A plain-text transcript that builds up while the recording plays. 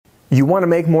You want to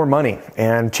make more money,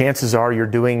 and chances are you're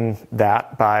doing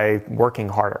that by working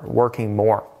harder, working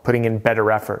more, putting in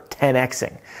better effort,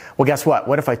 10xing. Well, guess what?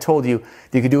 What if I told you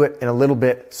that you could do it in a little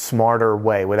bit smarter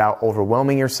way without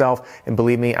overwhelming yourself? And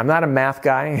believe me, I'm not a math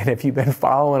guy, and if you've been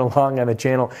following along on the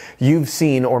channel, you've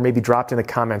seen or maybe dropped in the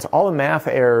comments all the math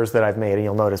errors that I've made. And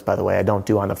you'll notice, by the way, I don't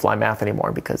do on-the-fly math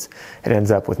anymore because it ends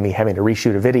up with me having to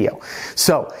reshoot a video.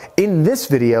 So in this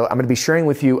video, I'm going to be sharing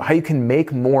with you how you can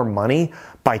make more money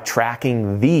by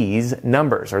tracking these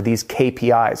numbers or these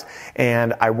KPIs.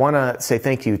 And I want to say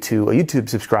thank you to a YouTube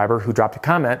subscriber who dropped a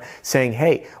comment saying,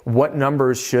 hey, what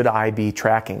numbers should I be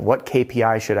tracking? What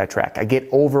KPI should I track? I get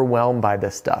overwhelmed by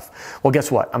this stuff. Well,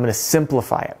 guess what? I'm going to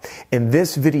simplify it. And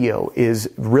this video is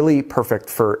really perfect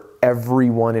for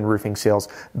everyone in roofing sales.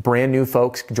 Brand new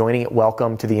folks joining it,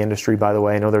 welcome to the industry, by the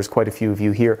way. I know there's quite a few of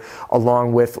you here,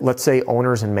 along with, let's say,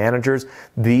 owners and managers.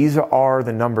 These are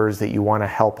the numbers that you want to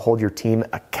help hold your team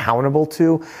accountable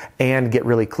to and get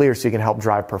really clear so you can help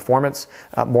drive performance.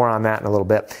 More on that in a little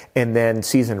bit. And then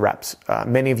seasoned reps.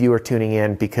 Many of you are tuning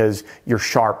in because you're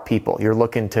sharp people. You're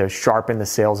looking to sharpen the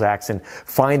sales axe and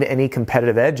find any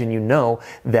competitive edge. And you know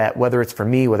that whether it's from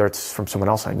me, whether it's from someone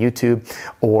else on YouTube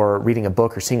or reading a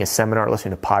book or seeing a seminar,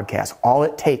 listening to podcasts, all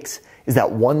it takes is that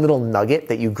one little nugget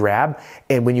that you grab,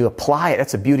 and when you apply it,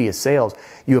 that's the beauty of sales.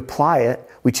 You apply it,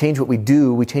 we change what we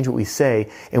do, we change what we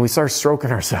say, and we start stroking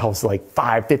ourselves like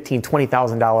 $5,000, $15,000,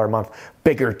 $20,000 a month,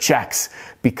 bigger checks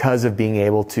because of being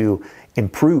able to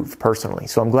improve personally.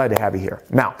 So I'm glad to have you here.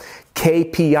 Now,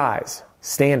 KPIs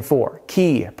stand for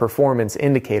Key Performance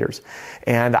Indicators.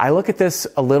 And I look at this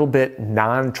a little bit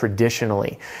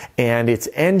non-traditionally. And it's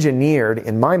engineered,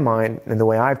 in my mind, and the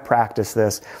way I've practiced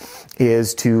this,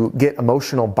 is to get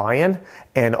emotional buy-in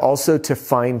and also to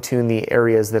fine-tune the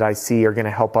areas that I see are going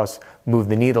to help us move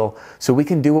the needle so we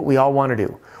can do what we all want to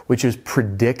do, which is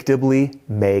predictably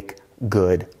make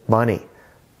good money.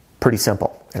 Pretty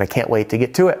simple. And I can't wait to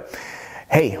get to it.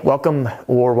 Hey, welcome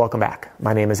or welcome back.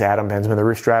 My name is Adam Bensman, the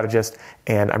Roof Strategist,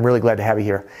 and I'm really glad to have you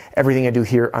here. Everything I do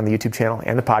here on the YouTube channel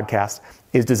and the podcast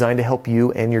is designed to help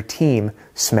you and your team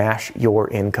smash your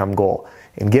income goal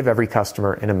and give every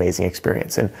customer an amazing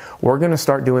experience. And we're going to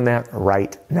start doing that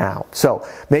right now. So,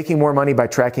 making more money by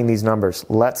tracking these numbers.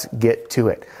 Let's get to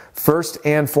it. First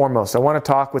and foremost, I want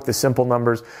to talk with the simple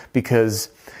numbers because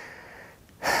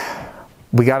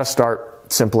we got to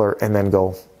start simpler and then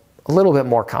go a little bit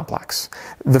more complex.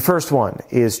 The first one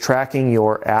is tracking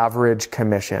your average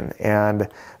commission. And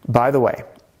by the way,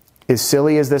 as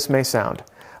silly as this may sound,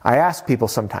 I ask people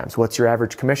sometimes, what's your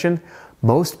average commission?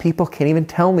 Most people can't even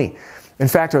tell me. In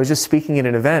fact, I was just speaking at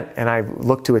an event and I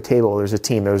looked to a table. There's a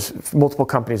team. There's multiple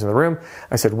companies in the room.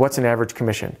 I said, what's an average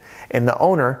commission? And the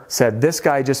owner said, this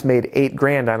guy just made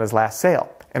 $8,000 on his last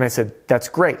sale. And I said, that's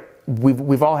great.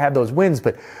 We've all had those wins,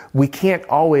 but we can't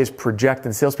always project.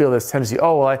 And salespeople have this tendency,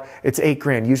 oh, well, it's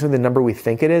 $8,000. Usually the number we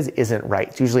think it is isn't right.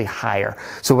 It's usually higher.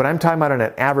 So what I'm talking about on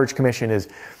an average commission is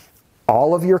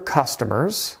all of your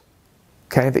customers,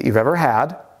 okay, that you've ever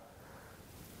had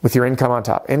with your income on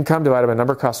top. Income divided by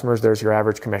number of customers, there's your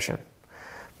average commission.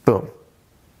 Boom.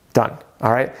 Done.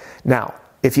 All right. Now,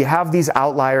 if you have these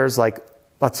outliers, like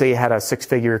let's say you had a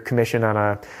six-figure commission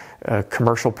on a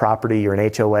commercial property or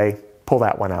an HOA, pull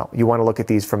that one out. You want to look at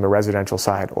these from the residential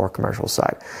side or commercial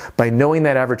side. By knowing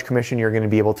that average commission, you're going to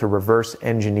be able to reverse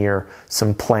engineer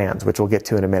some plans, which we'll get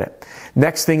to in a minute.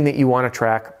 Next thing that you want to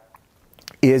track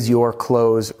is your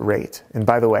close rate. And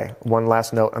by the way, one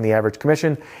last note on the average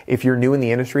commission. If you're new in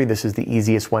the industry, this is the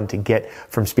easiest one to get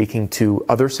from speaking to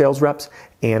other sales reps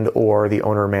and or the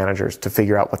owner or managers to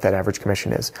figure out what that average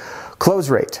commission is. Close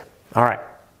rate. All right.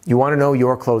 You want to know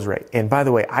your close rate. And by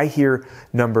the way, I hear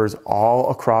numbers all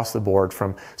across the board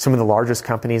from some of the largest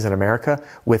companies in America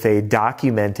with a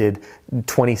documented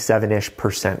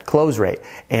 27-ish% close rate.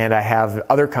 And I have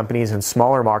other companies in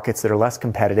smaller markets that are less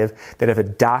competitive that have a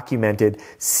documented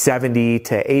 70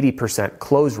 to 80%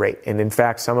 close rate. And in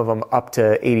fact, some of them up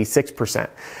to 86%.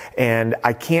 And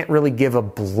I can't really give a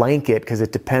blanket because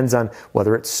it depends on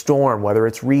whether it's storm, whether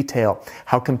it's retail,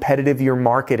 how competitive your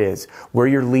market is, where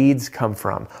your leads come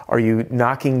from. Are you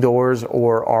knocking doors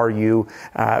or are you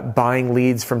buying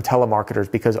leads from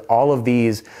telemarketers? Because all of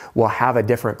these will have a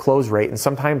different close rate. And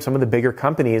sometimes some of the bigger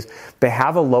companies, they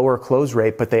have a lower close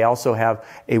rate, but they also have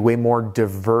a way more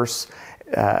diverse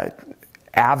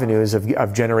avenues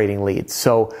of generating leads.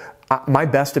 So my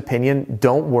best opinion,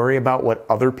 don't worry about what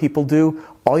other people do.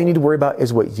 All you need to worry about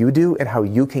is what you do and how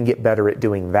you can get better at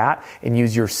doing that, and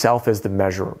use yourself as the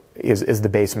measure, is the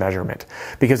base measurement.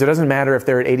 Because it doesn't matter if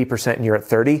they're at 80% and you're at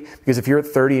 30, because if you're at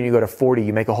 30 and you go to 40,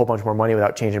 you make a whole bunch more money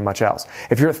without changing much else.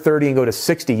 If you're at 30 and go to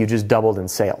 60, you just doubled in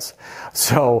sales.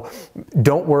 So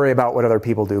don't worry about what other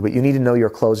people do, but you need to know your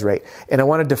close rate. And I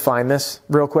want to define this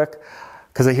real quick,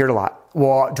 because I hear it a lot.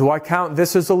 Well, do I count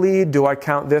this as a lead? Do I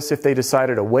count this if they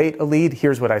decided to wait a lead?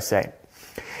 Here's what I say.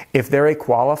 If they're a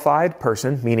qualified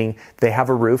person, meaning they have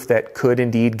a roof that could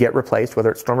indeed get replaced, whether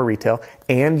it's storm or retail,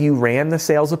 and you ran the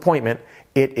sales appointment,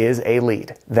 it is a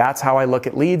lead. That's how I look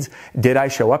at leads. Did I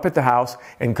show up at the house,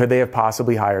 and could they have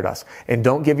possibly hired us? And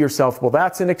don't give yourself, well,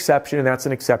 that's an exception and that's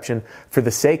an exception. For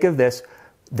the sake of this,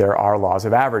 there are laws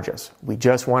of averages. We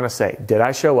just want to say, did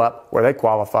I show up? Were they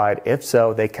qualified? If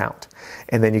so, they count.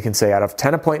 And then you can say, out of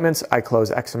 10 appointments, I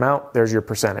close X amount. There's your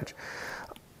percentage.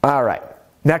 All right.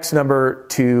 Next number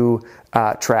to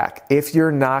track. If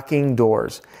you're knocking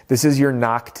doors, this is your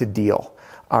knock to deal.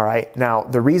 All right. Now,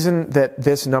 the reason that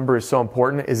this number is so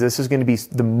important is this is going to be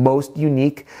the most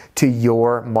unique to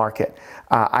your market.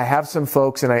 I have some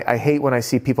folks, and I hate when I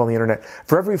see people on the internet,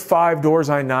 for every 5 doors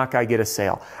I knock, I get a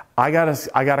sale. I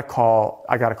gotta call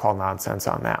nonsense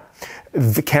on that.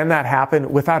 Can that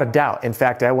happen? Without a doubt. In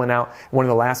fact, I went out, one of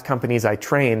the last companies I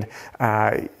trained,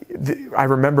 I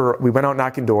remember we went out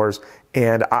knocking doors,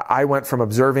 and I went from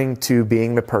observing to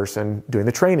being the person doing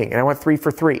the training, and I went 3 for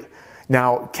 3.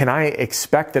 Now, can I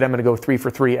expect that I'm going to go 3 for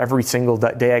 3 every single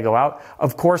day I go out?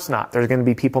 Of course not. There's going to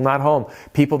be people not home.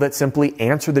 People that simply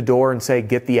answer the door and say,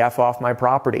 get the F off my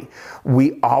property.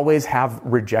 We always have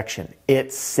rejection.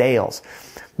 It's sales.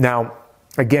 Now,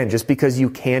 again, just because you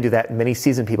can do that, and many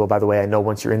seasoned people, by the way, I know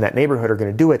once you're in that neighborhood are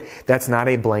going to do it, that's not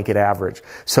a blanket average.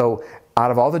 So out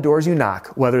of all the doors you knock,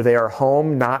 whether they are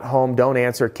home, not home, don't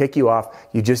answer, kick you off,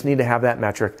 you just need to have that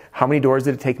metric. How many doors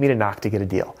did it take me to knock to get a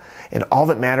deal? And all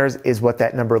that matters is what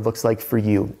that number looks like for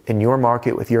you in your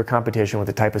market, with your competition, with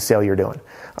the type of sale you're doing.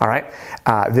 All right.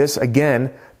 This,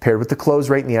 again, paired with the close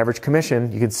rate and the average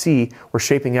commission, you can see we're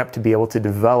shaping up to be able to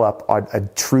develop a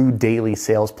true daily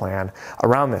sales plan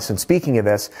around this. And speaking of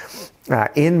this,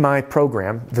 in my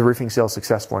program, the Roofing Sales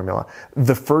Success Formula,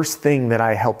 the first thing that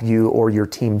I help you or your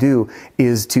team do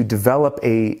is to develop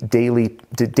a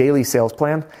daily sales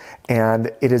plan,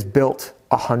 and it is built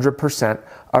 100%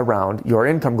 around your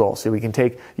income goal. So we can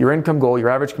take your income goal, your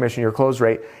average commission, your close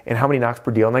rate, and how many knocks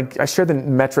per deal. And I share the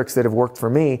metrics that have worked for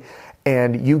me,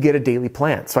 and you get a daily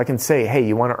plan. So I can say, hey,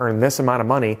 you want to earn this amount of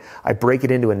money. I break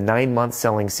it into a 9-month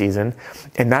selling season.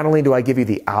 And not only do I give you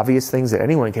the obvious things that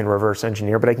anyone can reverse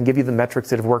engineer, but I can give you the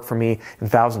metrics that have worked for me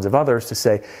and thousands of others to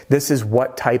say, this is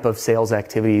what type of sales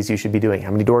activities you should be doing.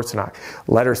 How many doors to knock,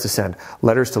 letters to send,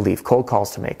 letters to leave, cold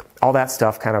calls to make, all that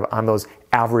stuff kind of on those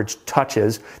average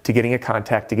touches to getting a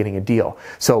contact, to getting a deal.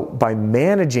 So by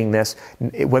managing this,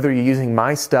 whether you're using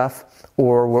my stuff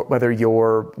or whether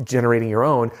you're generating your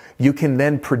own, you can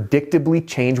then predictably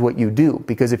change what you do.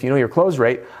 Because if you know your close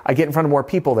rate, I get in front of more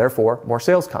people, therefore more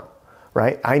sales come,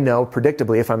 right? I know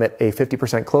predictably if I'm at a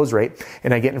 50% close rate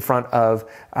and I get in front of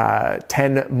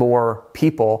 10 more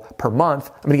people per month,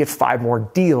 I'm going to get 5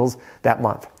 more deals that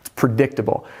month. It's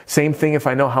predictable. Same thing if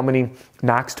I know how many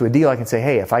knocks to a deal, I can say,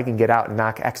 hey, if I can get out and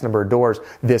knock X number of doors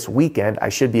this weekend, I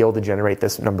should be able to generate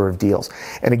this number of deals.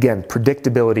 And again,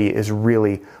 predictability is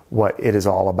really what it is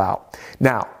all about.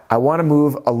 Now, I want to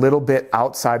move a little bit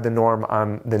outside the norm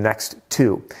on the next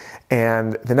 2.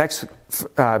 And the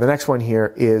next one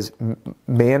here is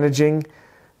managing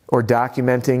or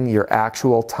documenting your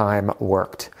actual time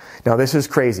worked. Now, this is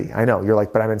crazy. I know. You're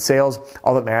like, but I'm in sales.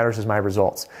 All that matters is my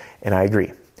results. And I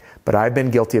agree. But I've been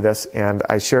guilty of this, and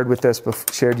I shared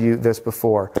you this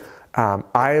before.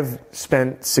 I've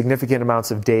spent significant amounts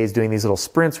of days doing these little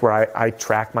sprints where I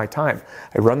track my time.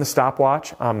 I run the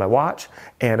stopwatch on my watch,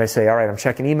 and I say, all right, I'm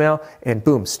checking email, and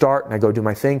boom, start, and I go do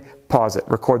my thing, pause it,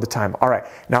 record the time. All right,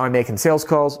 now I'm making sales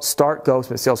calls, start, go,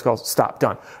 sales calls, stop,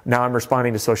 done. Now I'm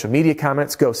responding to social media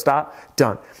comments, go, stop,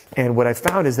 done. And what I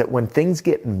found is that when things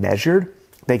get measured,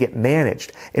 they get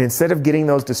managed. And instead of getting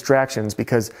those distractions,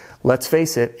 because let's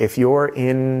face it, if you're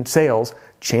in sales,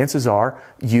 chances are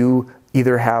you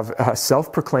either have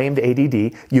self-proclaimed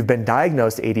ADD, you've been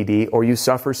diagnosed ADD, or you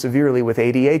suffer severely with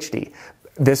ADHD.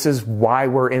 This is why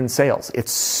we're in sales.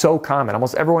 It's so common,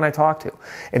 almost everyone I talk to.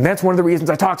 And that's one of the reasons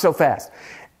I talk so fast.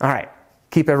 All right,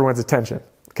 keep everyone's attention,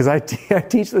 because I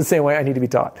teach the same way I need to be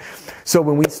taught. So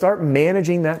when we start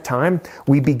managing that time,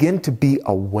 we begin to be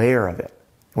aware of it.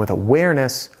 With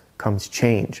awareness comes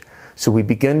change. So we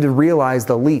begin to realize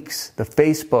the leaks, the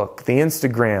Facebook, the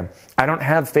Instagram. I don't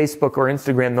have Facebook or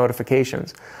Instagram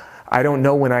notifications. I don't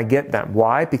know when I get them.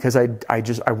 Why? Because I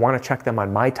want to check them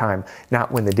on my time,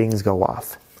 not when the dings go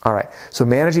off. All right, so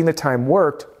managing the time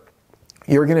worked,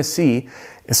 you're going to see,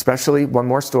 especially one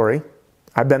more story.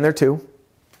 I've been there too.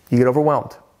 You get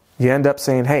overwhelmed. You end up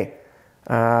saying, hey,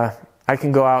 I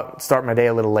can go out and start my day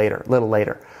a little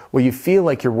later. Well, you feel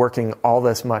like you're working all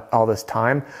this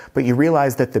time, but you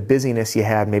realize that the busyness you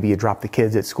had, maybe you dropped the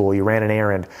kids at school, you ran an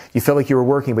errand, you felt like you were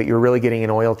working, but you were really getting an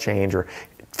oil change or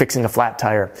fixing a flat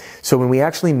tire. So when we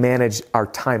actually manage our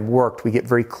time worked, we get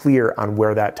very clear on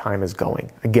where that time is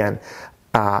going. Again,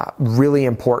 really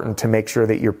important to make sure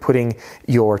that you're putting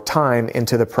your time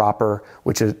into the proper,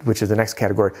 which is the next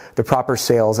category, the proper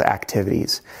sales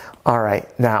activities. All right,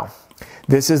 now,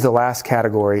 this is the last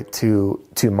category to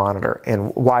monitor.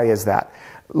 And why is that?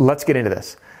 Let's get into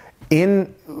this.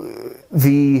 In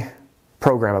the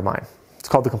program of mine, it's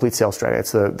called the Complete Sales Strategy.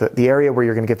 It's the area where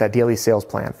you're going to get that daily sales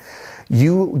plan.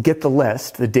 You get the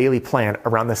list, the daily plan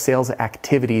around the sales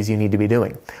activities you need to be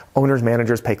doing. Owners,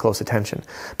 managers, pay close attention.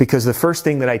 Because the first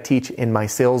thing that I teach in my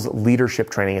sales leadership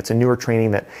training, it's a newer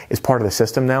training that is part of the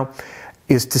system now,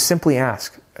 is to simply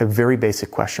ask a very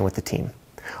basic question with the team.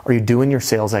 Are you doing your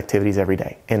sales activities every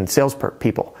day? And sales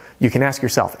people, you can ask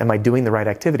yourself, am I doing the right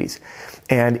activities?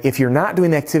 And if you're not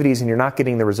doing the activities and you're not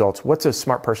getting the results, what's a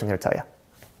smart person going to tell you?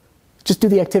 Just do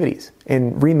the activities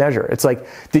and remeasure. It's like,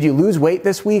 did you lose weight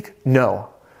this week? No.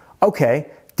 Okay.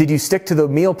 Did you stick to the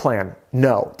meal plan?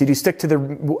 No. Did you stick to the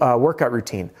workout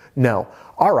routine? No.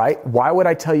 All right. Why would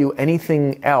I tell you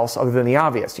anything else other than the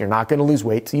obvious? You're not going to lose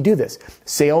weight, so you do this.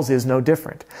 Sales is no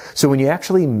different. So when you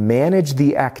actually manage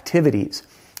the activities,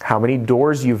 how many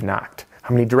doors you've knocked,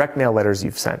 how many direct mail letters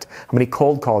you've sent, how many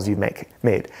cold calls you've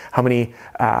made, how many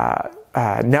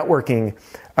networking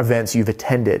events you've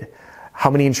attended, how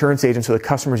many insurance agents or the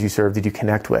customers you serve did you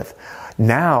connect with?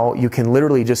 Now you can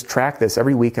literally just track this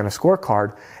every week on a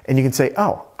scorecard, and you can say,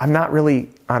 oh, I'm not really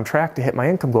on track to hit my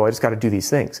income goal. I just got to do these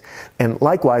things. And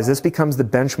likewise, this becomes the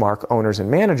benchmark, owners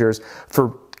and managers,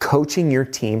 for coaching your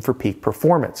team for peak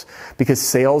performance, because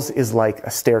sales is like a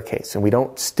staircase and we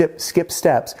don't skip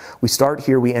steps. We start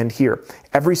here, we end here.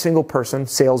 Every single person,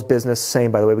 sales, business,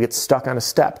 same by the way, we get stuck on a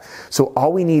step. So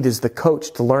all we need is the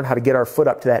coach to learn how to get our foot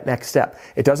up to that next step.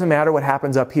 It doesn't matter what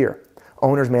happens up here.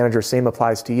 Owners, managers, same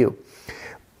applies to you.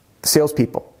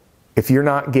 Salespeople, if you're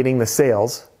not getting the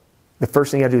sales, the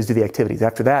first thing you have to do is do the activities.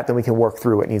 After that, then we can work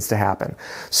through what needs to happen.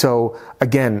 So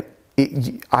again,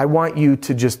 I want you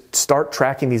to just start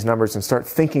tracking these numbers and start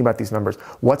thinking about these numbers.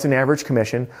 What's an average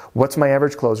commission? What's my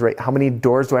average close rate? How many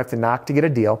doors do I have to knock to get a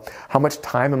deal? How much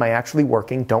time am I actually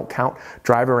working? Don't count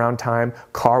drive around time,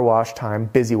 car wash time,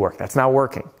 busy work. That's not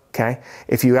working. Okay?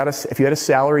 If you had a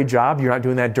salary job, you're not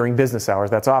doing that during business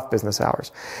hours. That's off business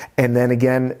hours. And then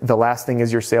again, the last thing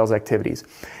is your sales activities.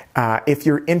 If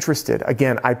you're interested,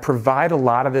 again, I provide a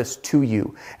lot of this to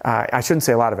you. I shouldn't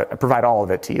say a lot of it. I provide all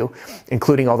of it to you,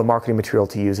 including all the marketing material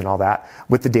to use and all that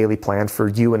with the daily plan for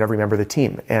you and every member of the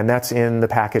team. And that's in the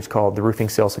package called the Roofing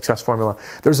Sales Success Formula.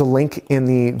 There's a link in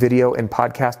the video and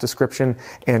podcast description.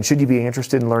 And should you be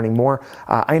interested in learning more,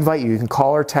 I invite you. You can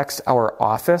call or text our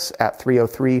office at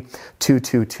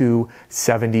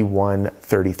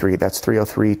 303-222-7133. That's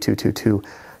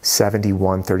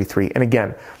 303-222-7133. And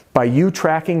again, by you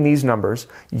tracking these numbers,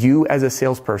 you as a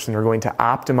salesperson are going to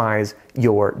optimize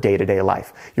your day-to-day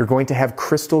life. You're going to have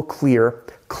crystal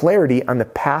clarity on the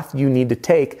path you need to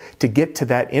take to get to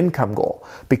that income goal,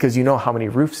 because you know how many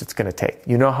roofs it's going to take.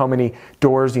 You know how many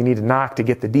doors you need to knock to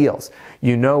get the deals.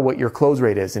 You know what your close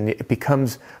rate is, and it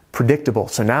becomes predictable.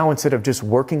 So now instead of just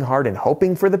working hard and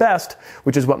hoping for the best,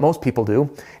 which is what most people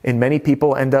do, and many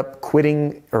people end up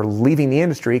quitting or leaving the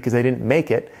industry because they didn't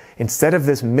make it, instead of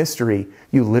this mystery,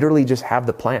 you literally just have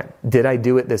the plan. Did I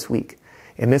do it this week?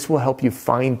 And this will help you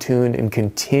fine-tune and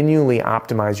continually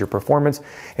optimize your performance.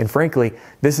 And frankly,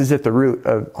 this is at the root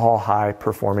of all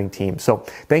high-performing teams. So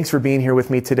thanks for being here with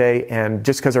me today. And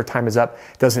just because our time is up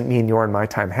doesn't mean your and my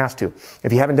time has to.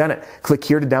 If you haven't done it, click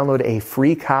here to download a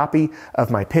free copy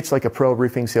of my Pitch Like a Pro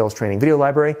Roofing Sales Training video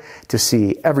library to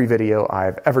see every video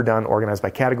I've ever done organized by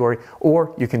category.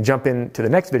 Or you can jump into the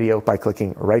next video by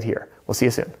clicking right here. We'll see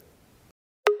you soon.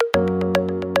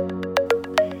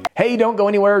 Hey, don't go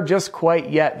anywhere just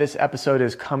quite yet. This episode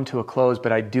has come to a close,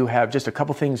 but I do have just a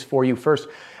couple things for you. First,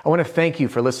 I want to thank you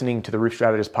for listening to the Roof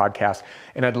Strategist podcast,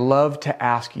 and I'd love to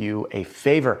ask you a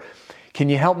favor. Can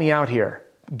you help me out here?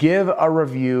 Give a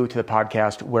review to the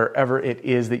podcast wherever it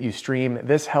is that you stream.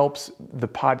 This helps the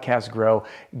podcast grow,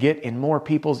 get in more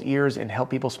people's ears, and help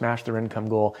people smash their income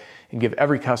goal and give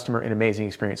every customer an amazing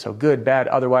experience. So good, bad,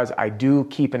 otherwise, I do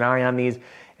keep an eye on these.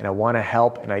 and I want to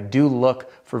help, and I do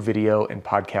look for video and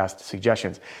podcast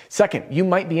suggestions. Second, you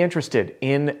might be interested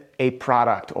in a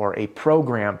product or a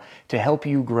program to help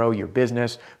you grow your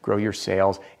business, grow your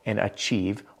sales, and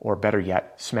achieve, or better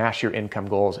yet, smash your income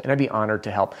goals. And I'd be honored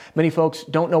to help. Many folks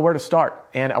don't know where to start,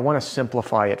 and I want to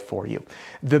simplify it for you.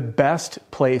 The best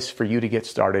place for you to get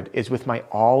started is with my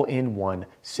all-in-one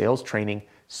sales training,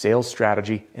 sales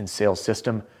strategy, and sales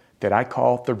system that I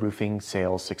call the Roofing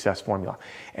Sales Success Formula.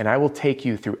 And I will take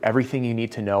you through everything you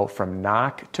need to know from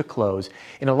knock to close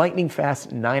in a lightning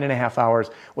fast 9.5 hours,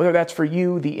 whether that's for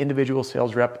you, the individual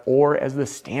sales rep, or as the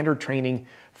standard training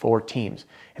for teams.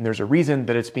 And there's a reason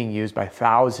that it's being used by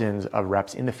thousands of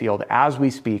reps in the field as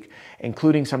we speak,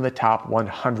 including some of the top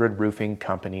 100 roofing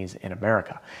companies in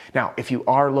America. Now, if you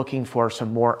are looking for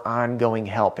some more ongoing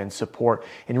help and support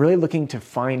and really looking to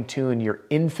fine tune your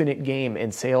infinite game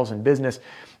in sales and business,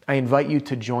 I invite you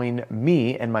to join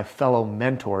me and my fellow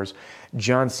mentors,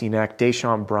 John Cenac,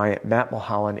 Deshaun Bryant, Matt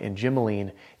Mulholland, and Jim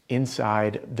Moline,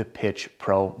 inside the Pitch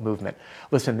Pro movement.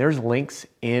 Listen, there's links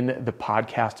in the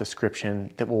podcast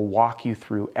description that will walk you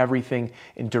through everything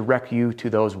and direct you to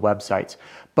those websites.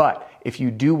 But if you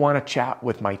do want to chat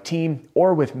with my team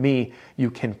or with me,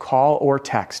 you can call or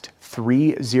text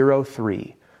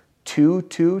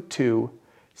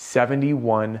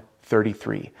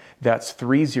 303-222-7133. That's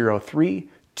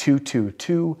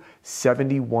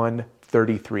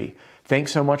 303-222-7133.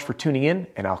 Thanks so much for tuning in,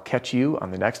 and I'll catch you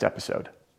on the next episode.